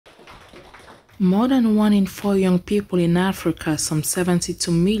More than 1 in 4 young people in Africa, some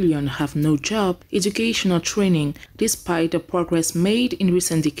 72 million, have no job, education or training, despite the progress made in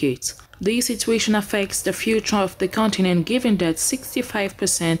recent decades. This situation affects the future of the continent given that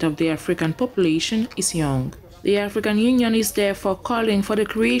 65% of the African population is young. The African Union is therefore calling for the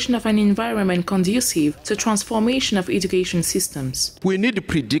creation of an environment conducive to transformation of education systems. We need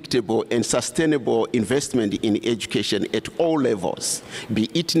predictable and sustainable investment in education at all levels,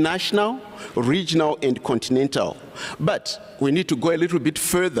 be it national, regional, and continental. But we need to go a little bit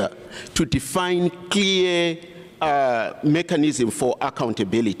further to define clear mechanism for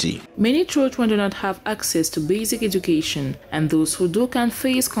accountability. Many children do not have access to basic education, and those who do can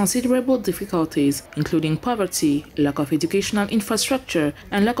face considerable difficulties, including poverty, lack of educational infrastructure,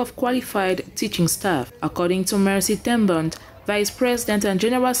 and lack of qualified teaching staff. According to Mercy Tembond, Vice President and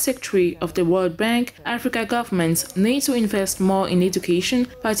General Secretary of the World Bank, African governments need to invest more in education,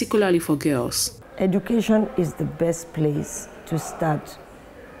 particularly for girls. Education is the best place to start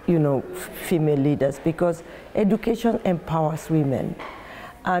female leaders, because education empowers women,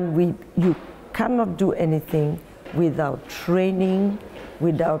 and you cannot do anything without training,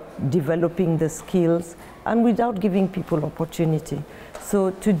 without developing the skills, and without giving people opportunity.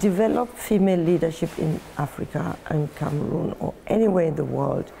 So to develop female leadership in Africa and Cameroon or anywhere in the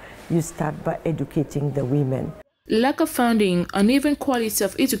world, you start by educating the women. Lack of funding, uneven quality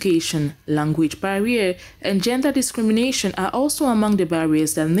of education, language barrier, and gender discrimination are also among the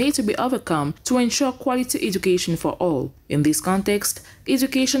barriers that need to be overcome to ensure quality education for all. In this context,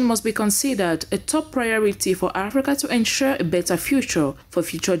 education must be considered a top priority for Africa to ensure a better future for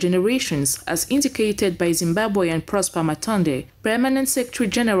future generations, as indicated by Zimbabwean Prosper Matonde, Permanent Secretary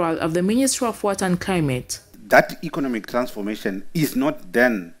General of the Ministry of Water and Climate. That economic transformation is not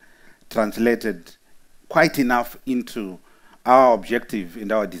then translated quite enough into our objective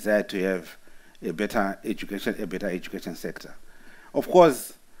and our desire to have a better education sector. Of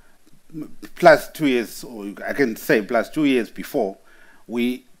course, plus 2 years, or I can say plus 2 years before,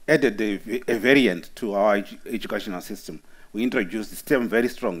 we added a variant to our educational system. We introduced STEM very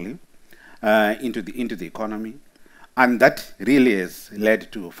strongly into the economy, and that really has led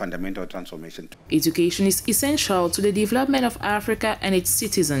to fundamental transformation. Education is essential to the development of Africa and its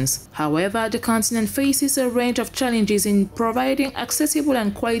citizens. However, the continent faces a range of challenges in providing accessible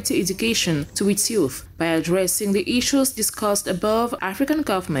and quality education to its youth. By addressing the issues discussed above, African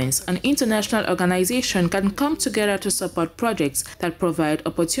governments and international organizations can come together to support projects that provide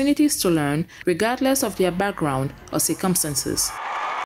opportunities to learn regardless of their background or circumstances.